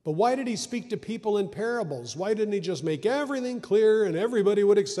 But why did he speak to people in parables? Why didn't he just make everything clear and everybody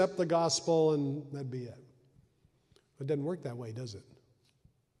would accept the gospel and that'd be it? It doesn't work that way, does it?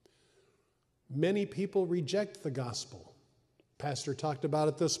 Many people reject the gospel. Pastor talked about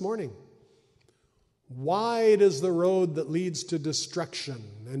it this morning. Wide is the road that leads to destruction,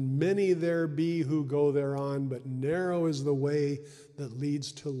 and many there be who go thereon, but narrow is the way that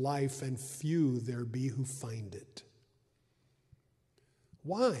leads to life, and few there be who find it.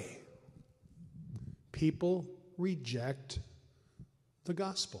 Why? People reject the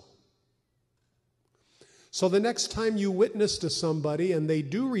gospel. So the next time you witness to somebody and they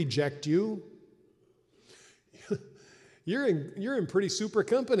do reject you, you're in pretty super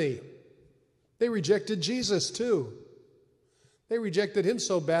company. They rejected Jesus too. They rejected him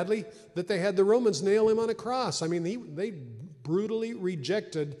so badly that they had the Romans nail him on a cross. I mean, they brutally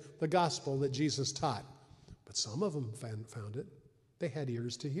rejected the gospel that Jesus taught. But some of them found it. They had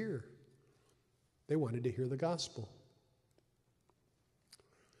ears to hear. They wanted to hear the gospel.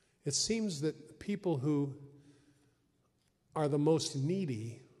 It seems that people who are the most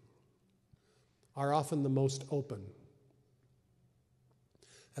needy are often the most open.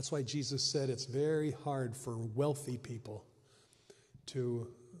 That's why Jesus said it's very hard for wealthy people to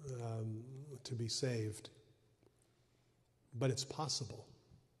be saved. But it's possible.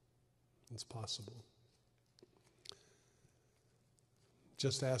 It's possible.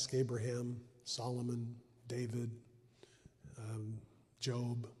 Just ask Abraham, Solomon, David,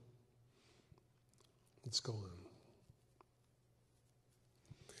 Job. Let's go on.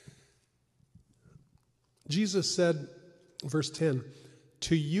 Jesus said, verse 10,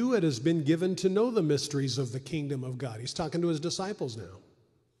 "To you it has been given to know the mysteries of the kingdom of God." He's talking to his disciples now.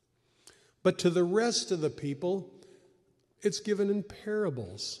 "But to the rest of the people, it's given in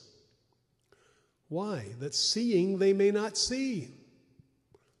parables." Why? "That seeing they may not see,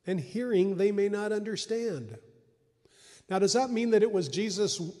 and hearing they may not understand." Now, does that mean that it was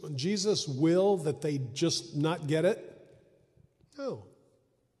Jesus' will that they just not get it? No.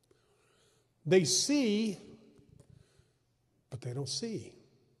 They see, but they don't see.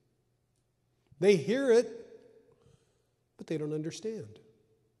 They hear it, but they don't understand.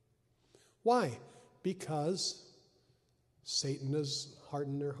 Why? Because Satan has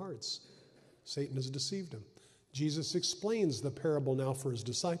hardened their hearts. Satan has deceived them. Jesus explains the parable now for his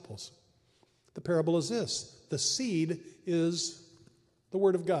disciples. The parable is this: the seed is the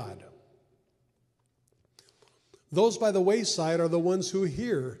word of God. Those by the wayside are the ones who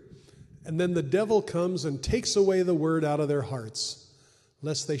hear, and then the devil comes and takes away the word out of their hearts,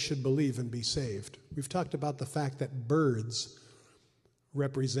 lest they should believe and be saved. We've talked about the fact that birds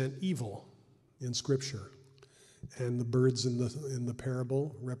represent evil in Scripture, and the birds in the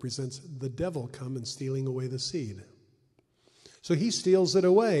parable represents the devil come and stealing away the seed. So he steals it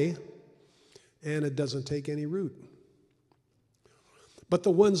away, and it doesn't take any root. But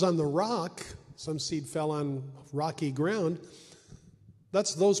the ones on the rock, some seed fell on rocky ground,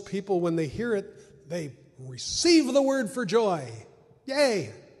 that's those people, when they hear it, they receive the word for joy.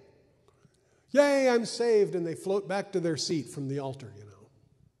 Yay! Yay, I'm saved. And they float back to their seat from the altar, you know.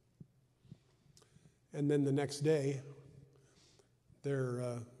 And then the next day,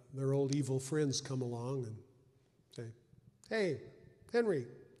 their old evil friends come along and say, "Hey, Henry,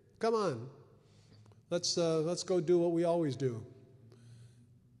 come on. Let's go do what we always do."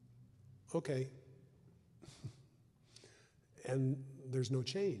 Okay. And there's no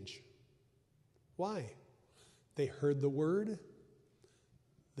change. Why? They heard the word,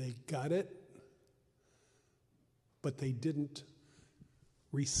 they got it, but they didn't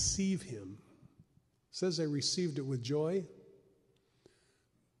receive him. It says they received it with joy,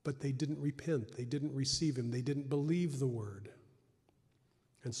 but they didn't repent. They didn't receive him. They didn't believe the word.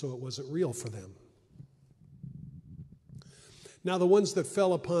 And so it wasn't real for them. Now, the ones that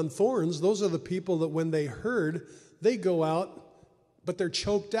fell upon thorns, those are the people that when they heard, they go out, but they're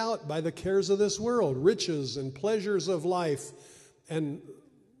choked out by the cares of this world, riches and pleasures of life, and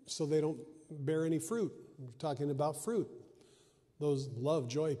so they don't bear any fruit. We're talking about fruit. Those love,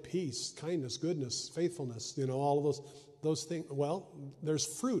 joy, peace, kindness, goodness, faithfulness, you know, all of those things. Well, there's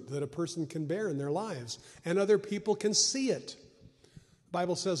fruit that a person can bear in their lives, and other people can see it. The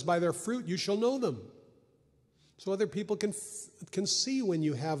Bible says, "By their fruit you shall know them." So other people can see when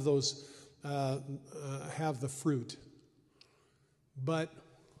you have those have the fruit. But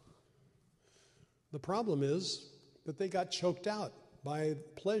the problem is that they got choked out by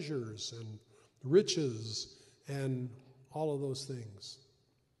pleasures and riches and all of those things.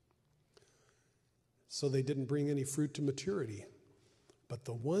 So they didn't bring any fruit to maturity. But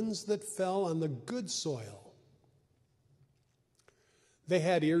the ones that fell on the good soil, they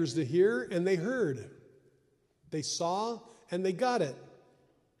had ears to hear and they heard. They saw and they got it.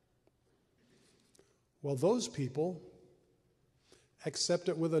 Well, those people accept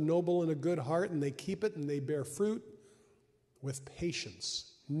it with a noble and a good heart, and they keep it and they bear fruit with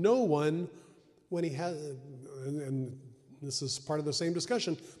patience. No one, when he has, and this is part of the same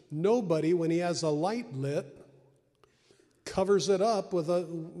discussion, nobody, when he has a light lit, covers it up with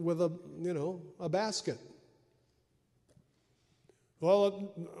a basket.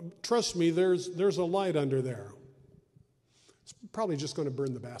 Well, trust me, there's a light under there. It's probably just going to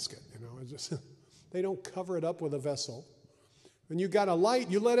burn the basket, It's just, they don't cover it up with a vessel. When you got a light,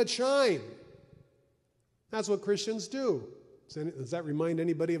 you let it shine. That's what Christians do. Does that remind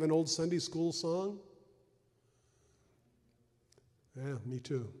anybody of an old Sunday school song? Yeah, me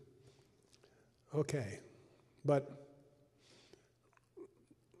too. Okay, but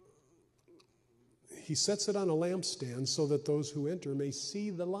he sets it on a lampstand so that those who enter may see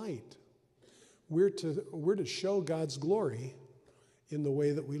the light. We're to show God's glory in the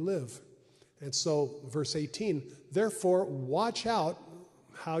way that we live. And so, verse 18, therefore watch out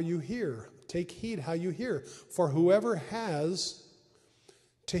how you hear. Take heed how you hear. For whoever has,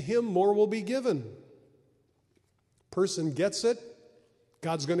 to him more will be given. Person gets it,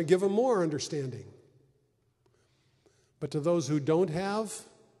 God's going to give them more understanding. But to those who don't have,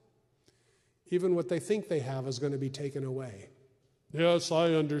 even what they think they have is going to be taken away. Yes,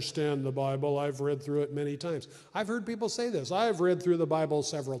 I understand the Bible. I've read through it many times. I've heard people say this. I've read through the Bible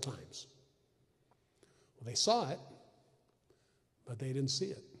several times. Well, they saw it, but they didn't see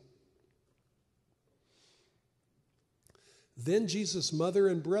it. Then Jesus' mother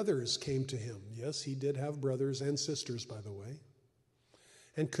and brothers came to him. Yes, he did have brothers and sisters, by the way,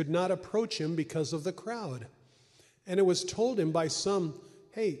 and could not approach him because of the crowd. And it was told him by some,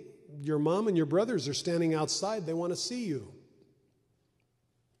 hey, your mom and your brothers are standing outside. They want to see you.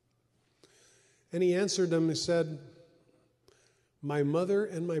 And he answered them and said, my mother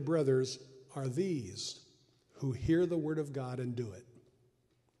and my brothers are these who hear the word of God and do it.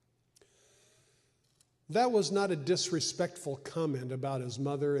 That was not a disrespectful comment about his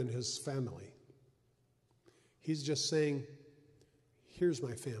mother and his family. He's just saying, here's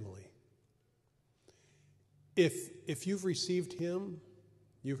my family. If you've received him,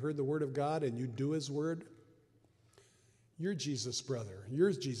 you've heard the word of God and you do his word, you're Jesus' brother,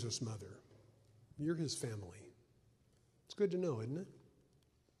 you're Jesus' mother, you're his family. It's good to know, isn't it?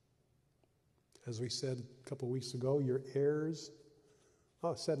 As we said a couple weeks ago, you're heirs.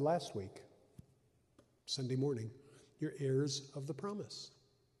 Oh, I said last week, Sunday morning, you're heirs of the promise.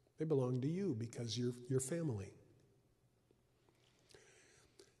 They belong to you because you're your family.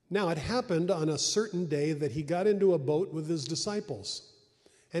 Now, it happened on a certain day that he got into a boat with his disciples.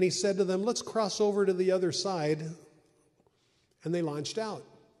 And he said to them, let's cross over to the other side. And they launched out.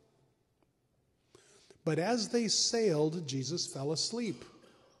 But as they sailed, Jesus fell asleep.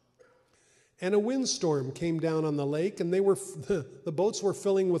 And a windstorm came down on the lake, and the boats were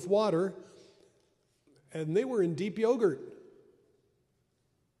filling with water, and they were in deep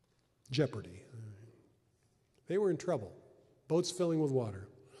jeopardy. They were in trouble. Boats filling with water.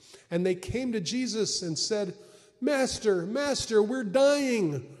 And they came to Jesus and said, Master, Master, we're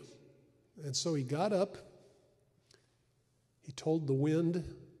dying. And so he got up. He told the wind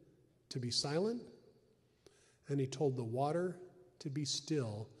to be silent. And he told the water to be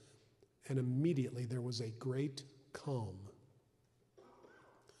still. And immediately there was a great calm.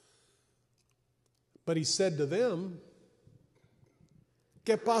 But he said to them,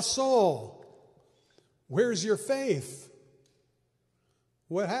 ¿Qué pasó? Where's your faith?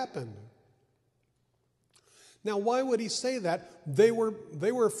 What happened? Now, why would he say that? They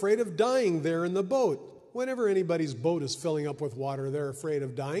were afraid of dying there in the boat. Whenever anybody's boat is filling up with water, they're afraid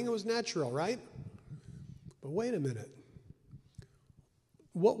of dying. It was natural, right? But wait a minute.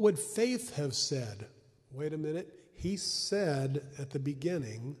 What would faith have said? Wait a minute. He said at the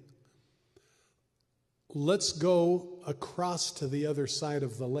beginning, let's go across to the other side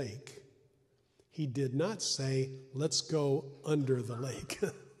of the lake. He did not say, let's go under the lake.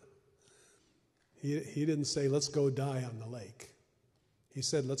 He didn't say, let's go die on the lake. He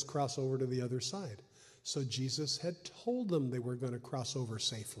said, let's cross over to the other side. So Jesus had told them they were going to cross over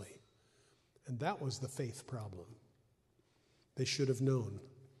safely. And that was the faith problem. They should have known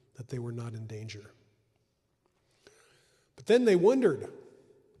that they were not in danger. But then they wondered.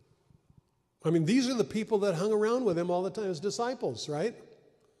 I mean, these are the people that hung around with him all the time, his disciples, right?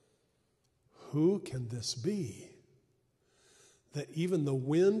 Who can this be? That even the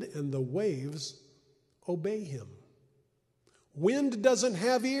wind and the waves obey him. Wind doesn't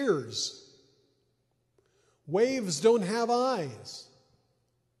have ears. Waves don't have eyes.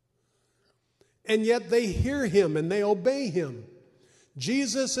 And yet they hear him and they obey him.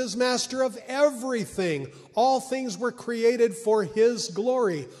 Jesus is master of everything. All things were created for his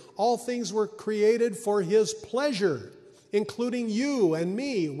glory. All things were created for his pleasure, including you and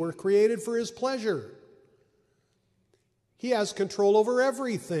me were created for his pleasure. He has control over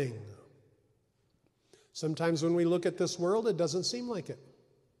everything. Sometimes when we look at this world, it doesn't seem like it.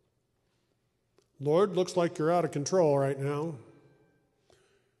 Lord, looks like you're out of control right now.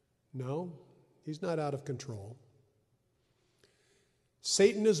 No, he's not out of control.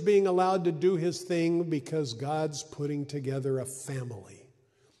 Satan is being allowed to do his thing because God's putting together a family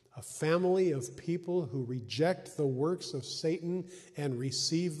of people who reject the works of Satan and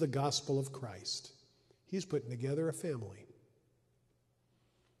receive the gospel of Christ. He's putting together a family.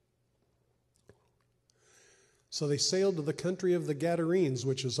 So they sailed to the country of the Gadarenes,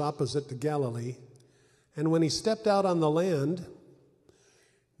 which is opposite to Galilee. And when he stepped out on the land,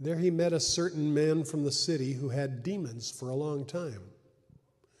 there he met a certain man from the city who had demons for a long time.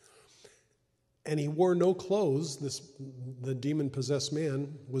 And he wore no clothes. The demon-possessed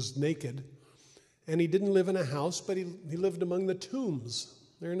man was naked. And he didn't live in a house, but he lived among the tombs.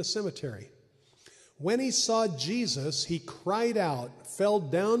 They're in a cemetery. When he saw Jesus, he cried out, fell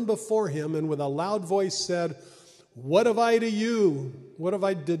down before him, and with a loud voice said, "What have I to you? What have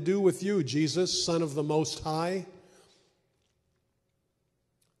I to do with you, Jesus, Son of the Most High?"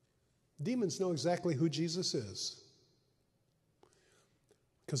 Demons know exactly who Jesus is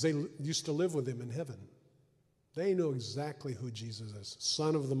because they used to live with him in heaven. They know exactly who Jesus is,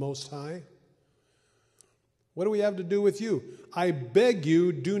 Son of the Most High. What do we have to do with you? I beg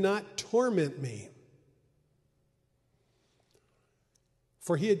you, do not torment me.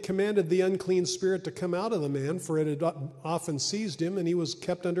 For he had commanded the unclean spirit to come out of the man, for it had often seized him, and he was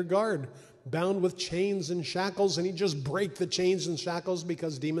kept under guard, bound with chains and shackles, and he'd just break the chains and shackles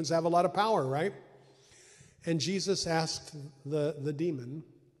because demons have a lot of power, right? And Jesus asked the demon,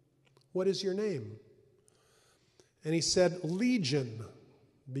 "What is your name?" And he said, "Legion,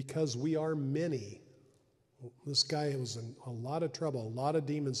 because we are many." This guy was in a lot of trouble. A lot of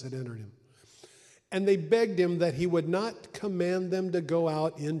demons had entered him. And they begged him that he would not command them to go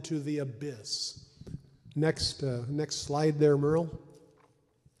out into the abyss. Next slide there, Merle.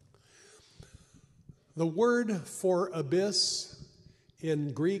 The word for abyss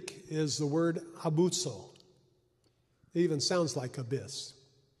in Greek is the word abuso. It even sounds like abyss.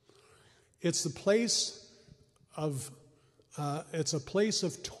 It's a place of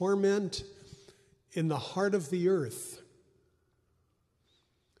torment in the heart of the earth.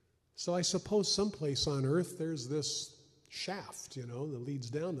 So I suppose someplace on earth there's this shaft, that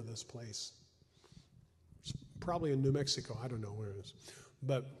leads down to this place. It's probably in New Mexico. I don't know where it is.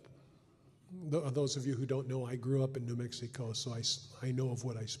 But those of you who don't know, I grew up in New Mexico, so I know of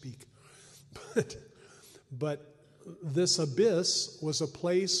what I speak. But this abyss was a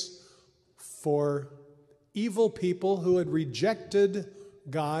place for evil people who had rejected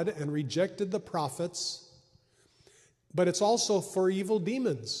God and rejected the prophets, but it's also for evil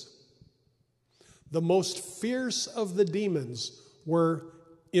demons. The most fierce of the demons were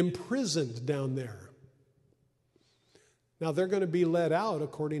imprisoned down there. Now, they're going to be let out,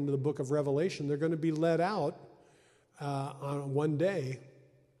 according to the book of Revelation. They're going to be let out on one day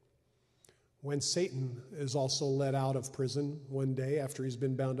when Satan is also let out of prison one day after he's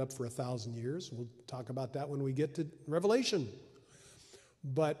been bound up for 1,000 years. We'll talk about that when we get to Revelation.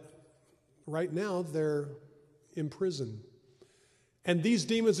 But right now, they're in prison. And these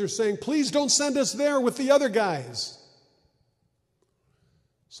demons are saying, "Please don't send us there with the other guys."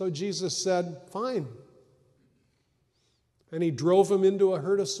 So Jesus said, "Fine." And he drove them into a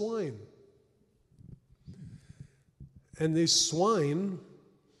herd of swine. And these swine,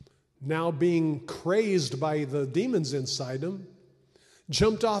 now being crazed by the demons inside them,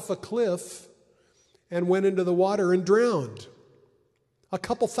 jumped off a cliff and went into the water and drowned. A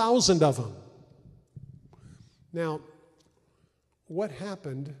couple thousand of them. Now, what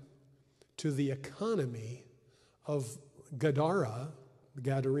happened to the economy of Gadara, the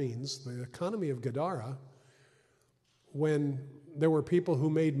Gadarenes, the economy of Gadara, when there were people who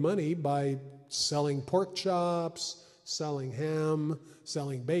made money by selling pork chops, selling ham,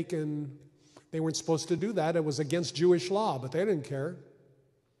 selling bacon? They weren't supposed to do that. It was against Jewish law, but they didn't care.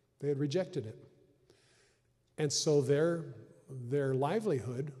 They had rejected it. And so their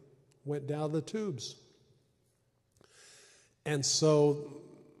livelihood went down the tubes. And so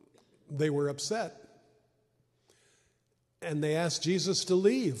they were upset. And they asked Jesus to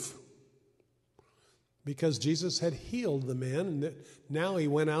leave because Jesus had healed the man. And now he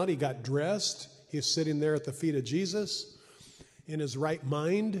went out, he got dressed. He was sitting there at the feet of Jesus in his right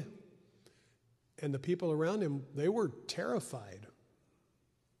mind. And the people around him, they were terrified.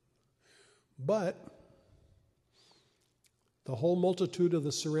 But the whole multitude of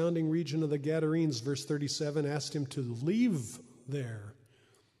the surrounding region of the Gadarenes, verse 37, asked him to leave there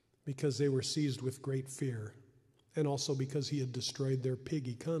because they were seized with great fear, and also because he had destroyed their pig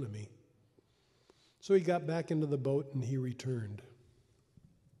economy. So he got back into the boat and he returned.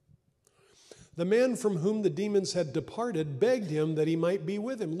 The man from whom the demons had departed begged him that he might be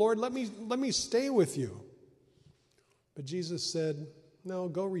with him. Lord, let me stay with you. But Jesus said, no,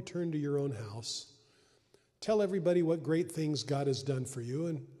 go return to your own house. Tell everybody what great things God has done for you.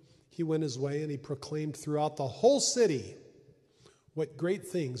 And he went his way and he proclaimed throughout the whole city what great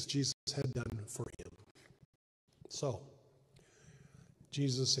things Jesus had done for him. So,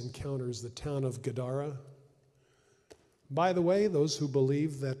 Jesus encounters the town of Gadara. By the way, those who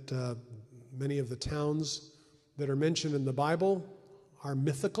believe that many of the towns that are mentioned in the Bible are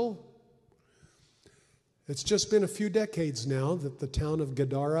mythical, it's just been a few decades now that the town of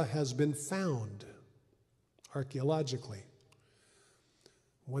Gadara has been found archaeologically.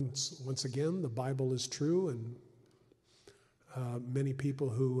 Once again, the Bible is true, and many people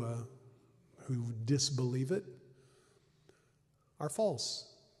who disbelieve it are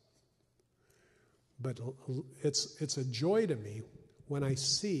false. But it's a joy to me when I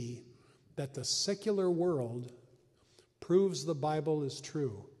see that the secular world proves the Bible is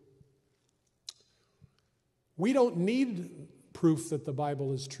true. We don't need proof that the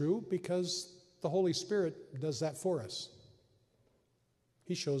Bible is true because the Holy Spirit does that for us.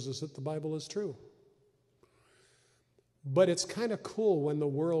 He shows us that the Bible is true. But it's kind of cool when the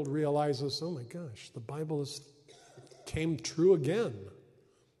world realizes, oh my gosh, the Bible came true again,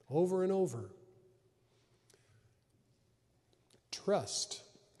 over and over. Trust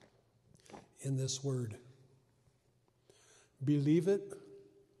in this word. Believe it,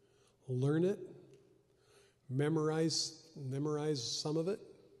 learn it, memorize some of it.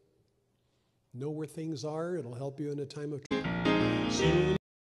 Know where things are. It'll help you in a time of trouble. Soon,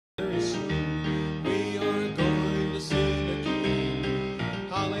 very soon, we are going to see the King.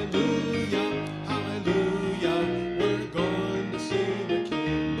 Hallelujah, hallelujah, we're going to see the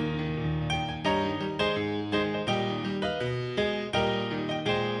King.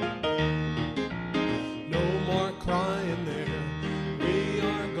 No more crying there. We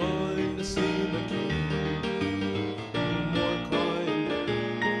are going to see the King. No more crying there.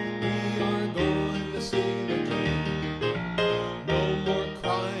 We are going to see the King. No more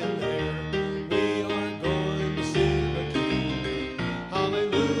crying there. We are going to see the King.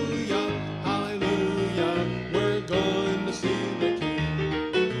 Hallelujah, hallelujah, we're going to see the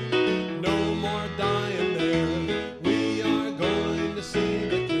King. No more dying there. We are going to see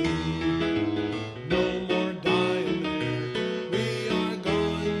the King. No more dying there. We are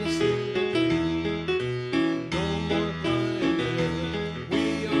going to see the King. No more crying there. We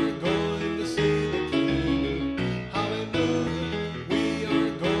are going to see the King. Hallelujah. We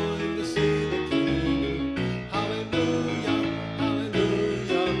are going to see the King. Hallelujah.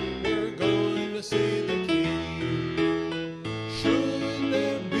 Hallelujah. We're going to see the King. Should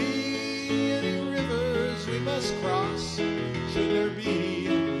there be any rivers we must cross? Should there be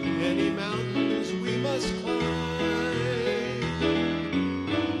any mountains we must climb?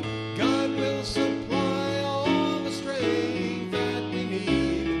 God will supply all the strength that we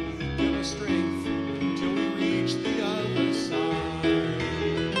need. Give us strength till we reach the other side.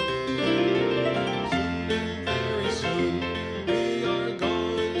 Soon and very soon, we are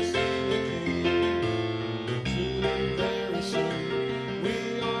going to see the King. Soon and very soon, we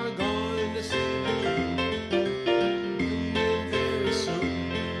are going to see the King. Soon and very soon,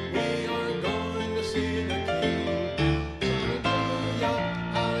 we are going to see the King. Hallelujah,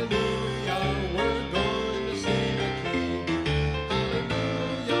 hallelujah, we're going to see the King.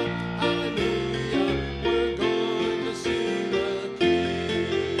 Hallelujah, hallelujah, we're going to see the King.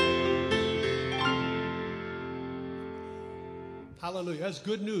 Hallelujah. That's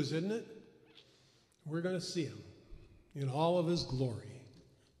good news, isn't it? We're going to see him in all of his glory.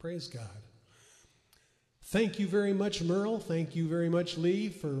 Praise God. Thank you very much, Merle. Thank you very much, Lee,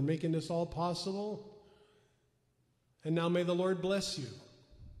 for making this all possible. And now may the Lord bless you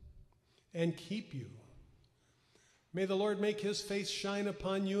and keep you. May the Lord make his face shine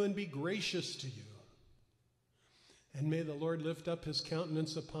upon you and be gracious to you. And may the Lord lift up his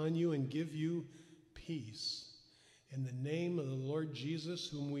countenance upon you and give you peace. In the name of the Lord Jesus,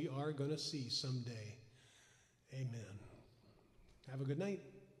 whom we are going to see someday. Amen. Have a good night.